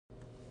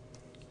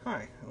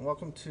Hi, and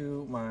welcome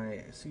to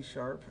my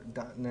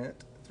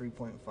C#.NET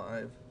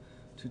 3.5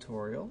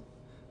 tutorial.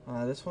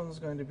 This one's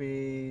going to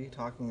be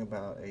talking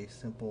about a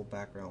simple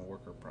background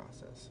worker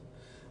process.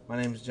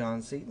 My name is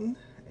John Seaton,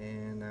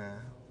 and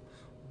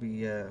we'll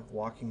be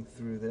walking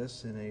through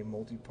this in a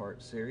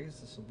multi-part series.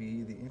 This will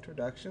be the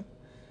introduction,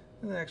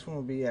 and the next one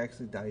will be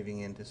actually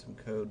diving into some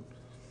code.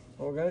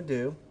 What we're going to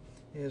do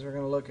is we're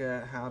going to look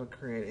at how to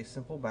create a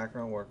simple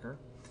background worker.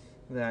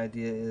 The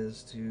idea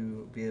is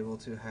to be able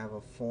to have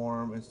a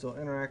form and still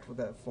interact with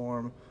that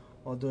form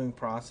while doing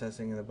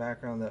processing in the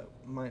background that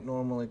might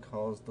normally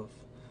cause the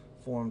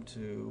form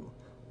to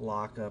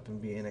lock up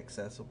and be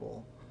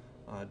inaccessible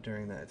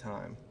during that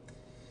time.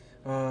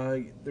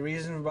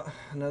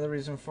 Another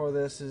reason for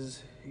this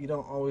is you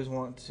don't always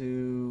want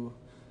to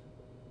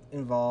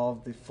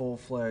involve the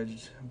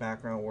full-fledged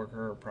background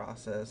worker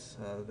process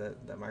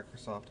that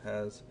Microsoft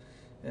has,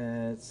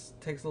 and it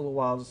takes a little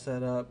while to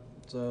set up.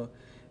 So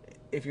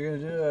if you're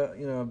going to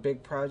do a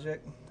big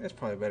project, it's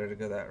probably better to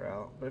go that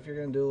route. But if you're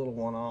going to do a little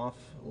one-off,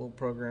 a little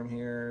program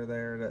here or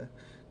there to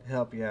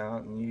help you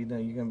out, and you know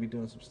you're going to be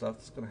doing some stuff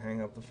that's going to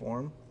hang up the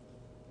form,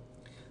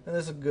 and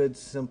there's a good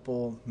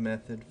simple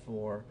method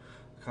for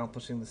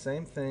accomplishing the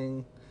same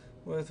thing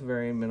with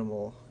very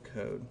minimal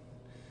code.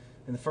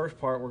 In the first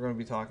part, we're going to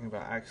be talking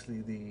about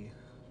actually the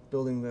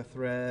building the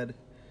thread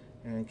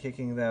and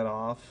kicking that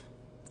off.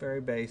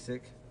 Very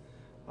basic.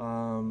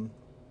 In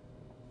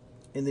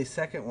the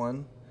second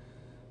one,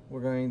 we're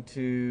going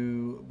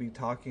to be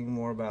talking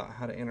more about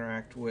how to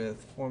interact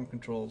with form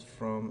controls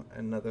from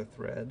another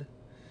thread.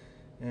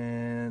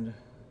 And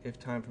if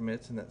time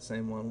permits, in that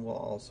same one, we'll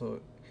also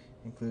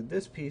include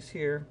this piece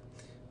here,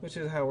 which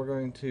is how we're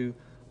going to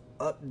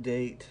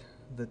update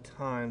the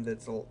time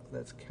that's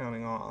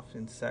counting off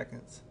in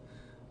seconds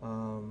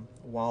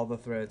while the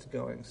thread's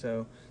going.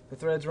 So the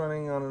thread's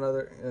running on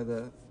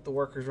another, the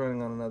worker's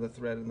running on another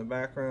thread in the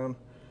background,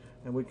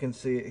 and we can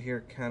see it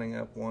here counting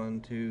up 1,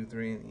 2,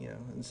 3,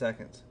 in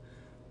seconds.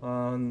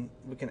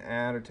 We can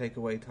add or take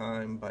away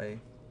time by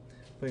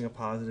putting a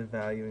positive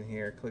value in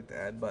here. Click the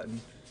add button.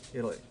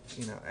 It'll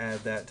add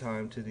that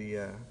time to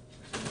the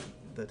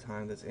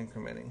time that's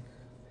incrementing.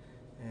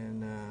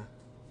 And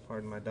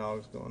pardon my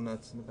dog's going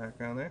nuts in the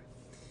background there.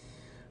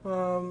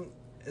 Like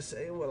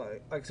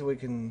I said, we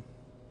can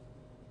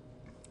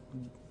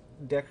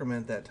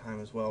decrement that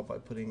time as well by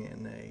putting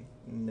in a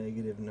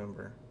negative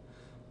number.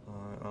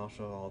 And I'll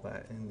show all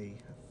that in the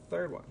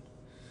third one.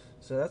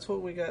 So that's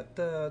what we got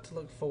to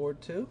look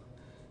forward to,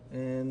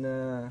 and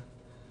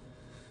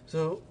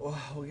so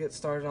we'll get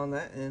started on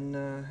that in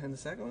the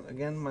second one.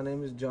 Again, my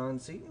name is John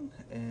Seaton,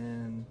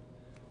 and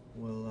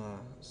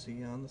we'll see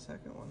you on the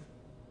second one.